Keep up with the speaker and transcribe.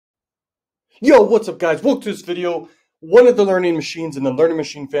Yo, what's up guys? Welcome to this video. One of the learning machines in the learning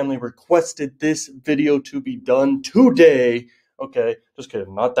machine family requested this video to be done today. Okay, just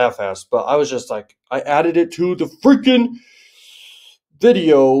kidding, not that fast, but I was just like, I added it to the freaking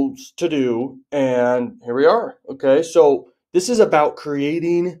videos to do, and here we are. Okay, so this is about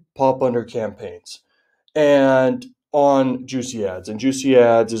creating Popunder campaigns and on JuicyAds. And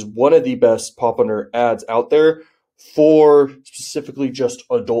JuicyAds is one of the best Popunder ads out there for specifically just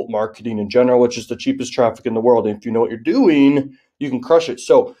adult marketing in general, which is the cheapest traffic in the world. And if you know what you're doing, you can crush it.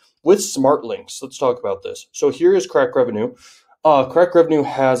 So with Smartlinks, let's talk about this. So here is Crakrevenue. Crakrevenue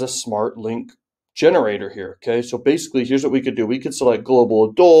has a Smartlink generator here. Okay, so basically, here's what we could do. We could select global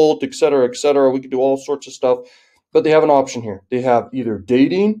adult, etc., etc. We could do all sorts of stuff, but they have an option here. They have either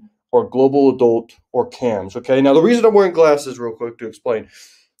dating or global adult or cams. Okay, now the reason I'm wearing glasses, real quick to explain,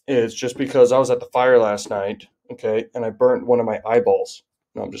 is just because I was at the fire last night. Okay, and I burnt one of my eyeballs.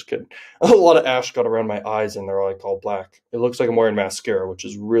 No, I'm just kidding. A lot of ash got around my eyes, and they're like all black. It looks like I'm wearing mascara, which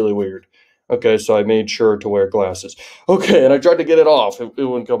is really weird. Okay, so I made sure to wear glasses. Okay, and I tried to get it off. It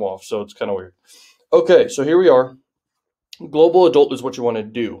wouldn't come off, so it's kind of weird. Okay, so here we are. Global adult is what you want to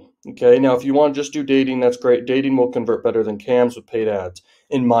do. Okay, now if you want to just do dating, that's great. Dating will convert better than cams with paid ads,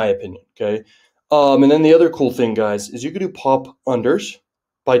 in my opinion. Okay, and then the other cool thing, guys, is you can do pop unders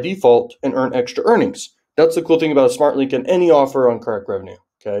by default and earn extra earnings. That's the cool thing about a Smartlink and any offer on Crakrevenue.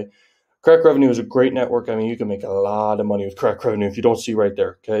 Okay, Crakrevenue is a great network. I mean, you can make a lot of money with Crakrevenue if you don't see right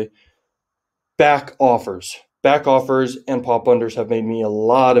there. Okay, back offers and pop unders have made me a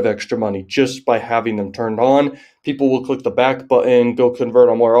lot of extra money just by having them turned on. People will click the back button, go convert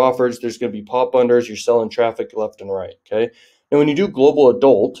on more offers. There's going to be pop unders. You're selling traffic left and right. Okay. And when you do global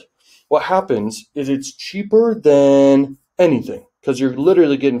adult, what happens is it's cheaper than anything because you're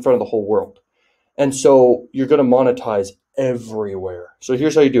literally getting in front of the whole world. And so you're going to monetize everywhere. So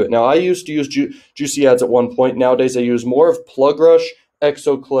here's how you do it. Now, I used to use JuicyAds at one point. Nowadays, I use more of PlugRush,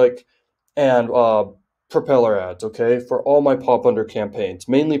 ExoClick, and propeller ads, okay, for all my Popunder campaigns,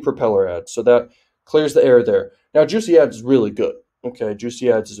 mainly propeller ads. So that clears the air there. Now, JuicyAds is really good. Okay,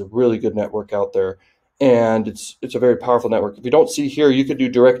 JuicyAds is a really good network out there, and it's a very powerful network. If you don't see here, you could do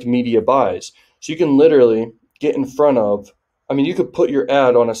direct media buys. So you can literally get in front of, I mean, you could put your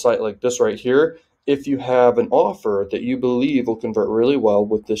ad on a site like this right here. If you have an offer that you believe will convert really well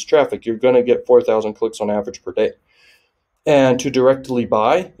with this traffic, you're going to get 4,000 clicks on average per day. And to directly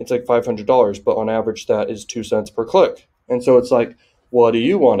buy, it's like $500, but on average, that is 2 cents per click. And so it's like, what do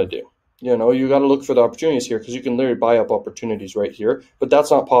you want to do? You know, you got to look for the opportunities here because you can literally buy up opportunities right here, but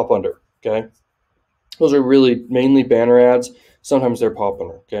that's not Popunder, okay? Those are really mainly banner ads. Sometimes they're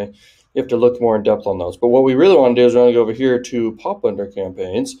Popunder, okay? You have to look more in depth on those. But what we really want to do is we want to go over here to Popunder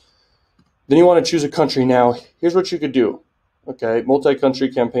campaigns. Then you want to choose a country. Now, here's what you could do, okay?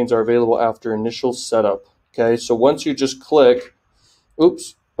 Multi-country campaigns are available after initial setup. Okay, so once you just click,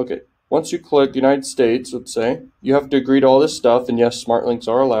 once you click United States, let's say, you have to agree to all this stuff, and yes, Smartlinks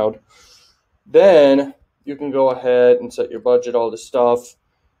are allowed. Then you can go ahead and set your budget, all this stuff.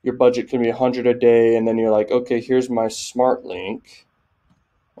 Your budget can be 100 a day, and then you're like, okay, here's my Smartlink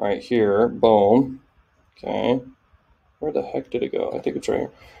right here, boom. Okay, where the heck did it go? I think it's right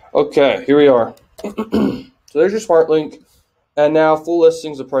here. Okay, here we are. So there's your Smartlink, and now full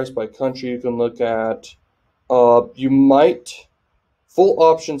listings are priced by country. You can look at. Full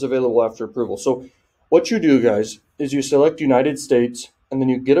options available after approval. So what you do, guys, is you select United States, and then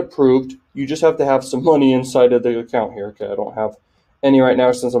you get approved. You just have to have some money inside of the account here. Okay, I don't have any right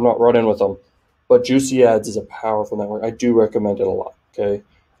now since I'm not running with them. But JuicyAds is a powerful network. I do recommend it a lot, okay?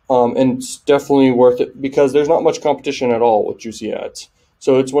 And it's definitely worth it because there's not much competition at all with JuicyAds.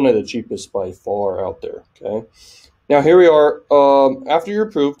 So it's one of the cheapest by far out there, okay? Now here we are. After you're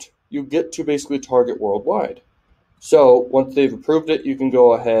approved, you get to basically target worldwide. So once they've approved it, you can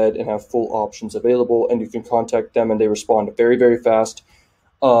go ahead and have full options available, and you can contact them, and they respond very, very fast.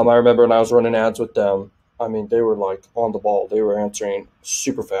 I remember when I was running ads with them, I mean, they were like on the ball. They were answering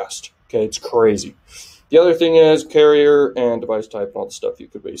super fast. Okay, it's crazy. The other thing is carrier and device type and all the stuff you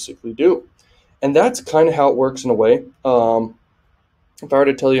could basically do. And that's kind of how it works in a way. If I were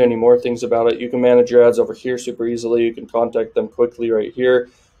to tell you any more things about it, you can manage your ads over here super easily. You can contact them quickly right here.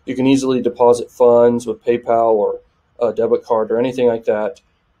 You can easily deposit funds with PayPal or a debit card or anything like that.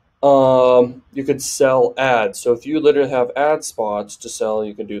 You could sell ads. So if you literally have ad spots to sell,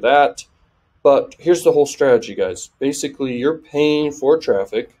 you can do that. But here's the whole strategy, guys. Basically, you're paying for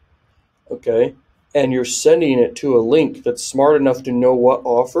traffic, okay, and you're sending it to a link that's smart enough to know what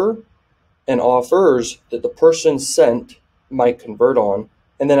offer and offers that the person sent might convert on.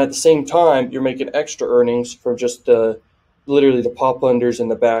 And then at the same time, you're making extra earnings from just the literally the pop unders and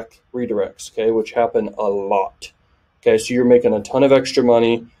the back redirects, okay, which happen a lot. Okay, so you're making a ton of extra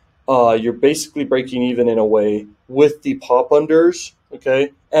money. You're basically breaking even in a way with the pop unders,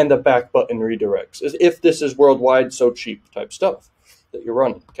 okay, and the back button redirects. As if this is worldwide, so cheap type stuff that you're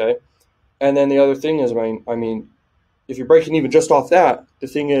running, okay. And then the other thing is, I mean, if you're breaking even just off that, the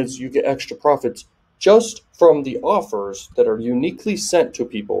thing is you get extra profits just from the offers that are uniquely sent to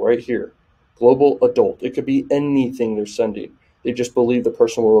people right here. Global adult. It could be anything they're sending. They just believe the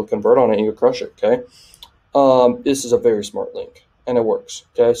person will convert on it and you crush it, okay? This is a very smart link, and it works,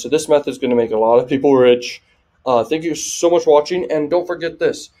 okay? So this method is going to make a lot of people rich. Thank you so much for watching, and don't forget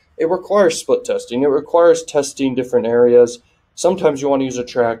this. It requires split testing. It requires testing different areas. Sometimes you want to use a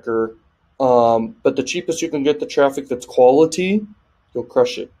tracker, but the cheapest you can get the traffic that's quality, you'll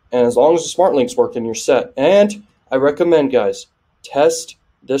crush it. And as long as the smart links working, you're set. And I recommend, guys, test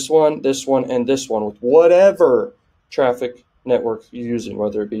this one, and this one with whatever traffic network you're using,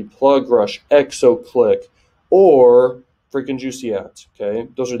 whether it be PlugRush, ExoClick, or freaking JuicyAds, okay?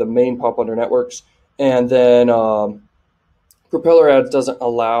 Those are the main pop under networks. And then Propeller Ads doesn't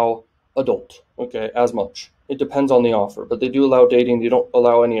allow adult, okay, as much. It depends on the offer, but they do allow dating. They don't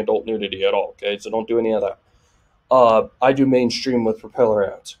allow any adult nudity at all, okay? So don't do any of that. I do mainstream with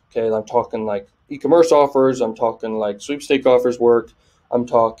Propeller Ads, okay? I'm talking like e-commerce offers. I'm talking like sweepstake offers work. I'm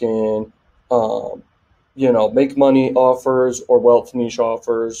talking, make money offers or wealth niche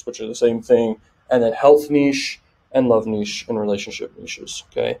offers, which are the same thing. And then health niche and love niche and relationship niches,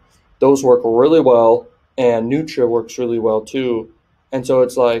 okay? Those work really well, and Nutra works really well too. And so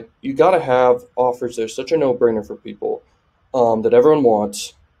it's like, you got to have offers that are such a no-brainer for people that everyone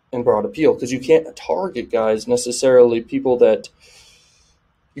wants and broad appeal, because you can't target guys necessarily people that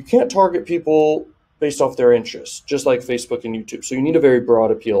you can't target people based off their interests, just like Facebook and YouTube. So you need a very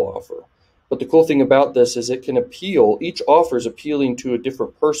broad appeal offer. But the cool thing about this is it can appeal, each offer is appealing to a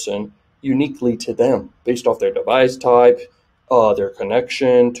different person uniquely to them based off their device type, their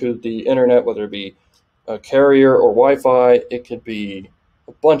connection to the internet, whether it be a carrier or Wi-Fi. It could be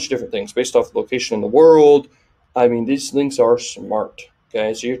a bunch of different things based off the location in the world. I mean, these links are smart,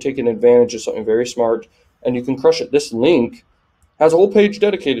 okay? So you're taking advantage of something very smart, and you can crush it. This link has a whole page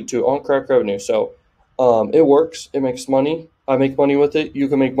dedicated to it on Crakrevenue. So it works. It makes money. I make money with it. You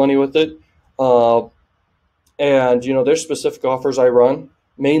can make money with it. And, there's specific offers I run,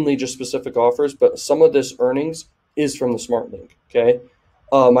 mainly just specific offers, but some of this earnings is from the Smartlink, okay?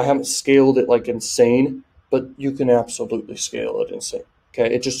 I haven't scaled it like insane, but you can absolutely scale it insane,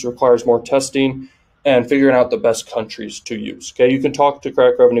 okay? It just requires more testing and figuring out the best countries to use, okay? You can talk to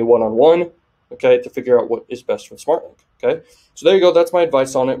Crakrevenue one-on-one, okay, to figure out what is best for Smartlink, okay? So there you go. That's my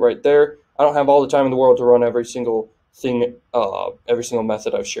advice on it right there. I don't have all the time in the world to run every single thing, every single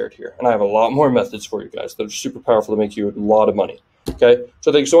method I've shared here. And I have a lot more methods for you guys that are super powerful to make you a lot of money, okay?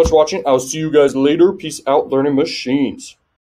 So thank you so much for watching. I'll see you guys later. Peace out, learning machines.